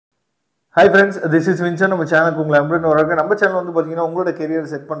Hi friends, this is Vincent. நம்ம சேனலுக்கு உங்களை அன்புடன் வரவேற்கிறேன். நம்ம சேனல் வந்து பாத்தீங்கன்னா உங்களோட கரியர்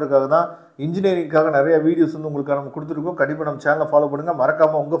செட் பண்றதுக்காக தான் இன்ஜினியரிங்காக நிறைய வீடியோஸ் வந்து உங்களுக்கு நம்ம கொடுத்துருக்கோம். கண்டிப்பா நம்ம சேனலை ஃபாலோ பண்ணுங்க.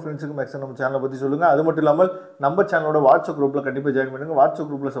 மறக்காம உங்க ஃப்ரெண்ட்ஸுக்கு மேக்ஸிமம் நம்ம சேனலை பத்தி சொல்லுங்க. அது மட்டும் இல்லாமல் நம்ம சேனலோட வாட்ஸ்அப் குரூப்ல கண்டிப்பா ஜாயின் பண்ணுங்க. வாட்ஸ்அப்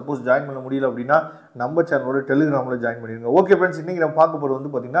குரூப்ல சப்போஸ் ஜாயின் பண்ண முடியல அப்படின்னா நம்ம சேனலோட டெலிகிராம்ல ஜாயின் பண்ணிடுங்க. ஓகே ஃப்ரெண்ட்ஸ், இன்னைக்கு நம்ம பார்க்க போறது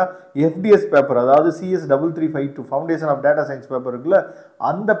வந்து பாத்தீங்கன்னா FDS பேப்பர், அதாவது CS3352 Foundation of Data Science paper இருக்குல்ல,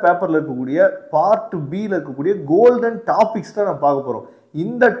 அந்த பேப்பர்ல இருக்கக்கூடிய பார்ட் B ல இருக்கக்கூடிய கோல்டன் டாபிக்ஸ் தான் நம்ம பார்க்க போறோம்.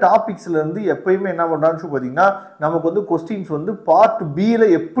 இந்த டாபிக்ஸ்ல இருந்து எப்பயுமே என்ன பண்றான்னு பாத்தீங்கன்னா நமக்கு வந்து क्वेश्चंस வந்து பார்ட் B ல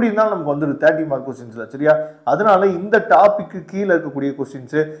எப்படி இருந்தாலும் நமக்கு வந்து 30 மார்க் क्वेश्चंसல சரியா. அதனால இந்த டாபிக்கு கீழ இருக்கக்கூடிய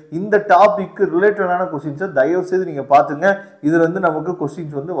क्वेश्चंस, இந்த டாபிக்கு ரிலேட்டடான क्वेश्चंस தயவு செய்து நீங்க பாத்துங்க. இதுல இருந்து நமக்கு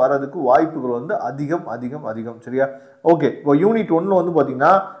क्वेश्चंस வந்து வரதுக்கு வாய்ப்புகள் வந்து அதிகம் சரியா. ஓகே, இப்போ யூனிட் 1 வந்து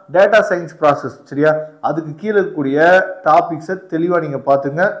பாத்தீங்கன்னா டேட்டா சயின்ஸ் process சரியா. அதுக்கு கீழ இருக்கக்கூடிய டாபிக்ஸை தெளிவா நீங்க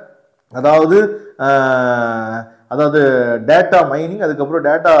பாத்துங்க. அதாவது டேட்டா மைனிங், அதுக்கப்புறம்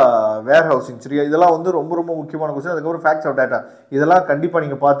டேட்டா வேர் ஹவுசிங் சரியா. இதெல்லாம் வந்து ரொம்ப முக்கியமான கொஸ்டின். அதுக்கப்புறம் ஃபேக்ட்ஸ் ஆஃப் டேட்டா, இதெல்லாம் கண்டிப்பாக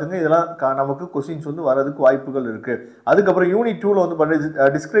நீங்கள் பார்த்துங்க. இதெல்லாம் நமக்கு கொஸ்டின்ஸ் வந்து வரதுக்கு வாய்ப்புகள் இருக்கு. அதுக்கப்புறம் யூனிட் 2ல வந்து பண்ணுறது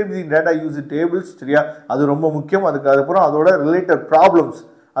டிஸ்கிரைப் தி டேட்டா யூஸ் டேபிள்ஸ் சரியா. அது ரொம்ப முக்கியம். அதுக்கப்புறம் அதோட ரிலேட்டட் ப்ராப்ளம்ஸ்,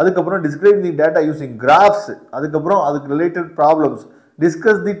 அதுக்கப்புறம் டிஸ்கிரைப் தி டேட்டா யூசிங் கிராஃப்ஸ், அதுக்கப்புறம் அதுக்கு related problems,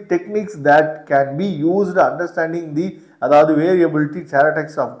 discuss the techniques that can be used understanding the அதாவது variability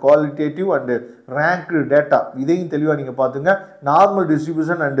characteristics of qualitative and ranked data. இதையும் தெளிவா நீங்க பாத்துங்க. Normal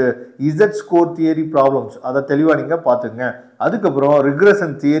distribution and Z score theory problems, அதை தெளிவா நீங்க பாத்துங்க. அதுக்கப்புறம்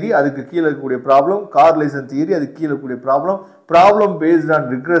ரிக்ரெஷன் தியரி, அதுக்கு கீழே இருக்கக்கூடிய ப்ராப்ளம், கார்லேஷன் தியரி, அதுக்கு கீழே இருக்கக்கூடிய ப்ராப்ளம் பேஸ்ட் ஆன்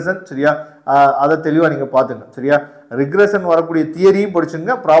ரிக்ரெஷன் சரியா. அதை தெளிவா நீங்க பாத்துங்க சரியா. ரிக்ரெஷன் வரக்கூடிய தியரியும்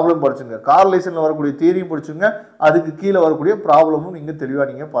படிச்சுங்க, ப்ராப்ளம் படிச்சுங்க. கார்லேஷன்ல வரக்கூடிய தியரியும் படிச்சுங்க, அதுக்கு கீழே வரக்கூடிய ப்ராப்ளமும் நீங்க தெளிவா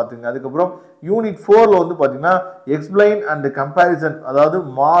நீங்க பாத்துங்க. அதுக்கப்புறம் யூனிட் 4ல வந்து பாத்தீங்கன்னா எக்ஸ்பிளைன் அண்ட் கம்பேரிசன், அதாவது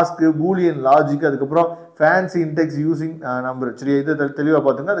மாஸ்க், பூலியன் லாஜிக், அதுக்கப்புறம் ஃபேன்சி இன்டெக்ஸ் யூசிங் நம்பர் சரியா. இதை தெளிவா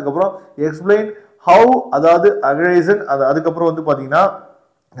பாத்துங்க. அதுக்கப்புறம் எக்ஸ்பிளைன் ஹவு, அதாவது அக்ரேஷன், அதுக்கப்புறம் வந்து பாத்தீங்கன்னா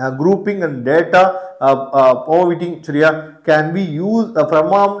grouping and data forwarding சரியா can be used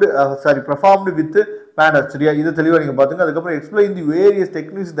performed with pandas சரியா. இத தெளிவா நீங்க பாத்துங்க. அதுக்கப்புறம் explain the various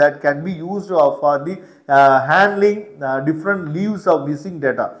techniques that can be used for the handling different leaves of missing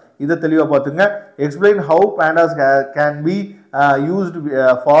data. இத தெளிவா பாத்துங்க. explain how pandas can be used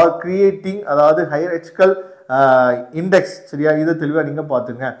for creating, அதாவது hierarchical index சரியா. இத தெளிவா நீங்க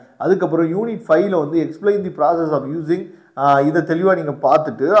பாத்துங்க. அதுக்கப்புறம் யூனிட் 5ல வந்து explain the process of using, இதை தெளிவாக நீங்கள்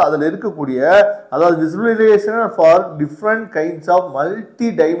பார்த்துட்டு அதில் இருக்கக்கூடிய, அதாவது visualisation for different kinds of multi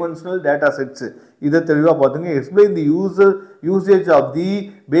dimensional data sets, இதை தெளிவாக பார்த்துங்க. Explain the usage of the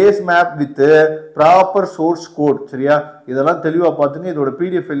base map with proper source code சரியா. இதெல்லாம் தெளிவாக பார்த்துங்க. இதோட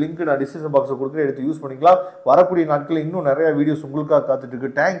PDF லிங்க் நான் டிஸ்கிரிப்ஷன் பாக்ஸில் கொடுக்குறேன், எடுத்து யூஸ் பண்ணிக்கலாம். வரக்கூடிய நாட்களில் இன்னும் நிறைய வீடியோஸ் உங்களுக்காக காத்துட்டு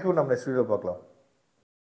இருக்கு. தேங்க்யூ. நம்ம நெக்ஸ்ட் வீடியோ பார்க்கலாம்.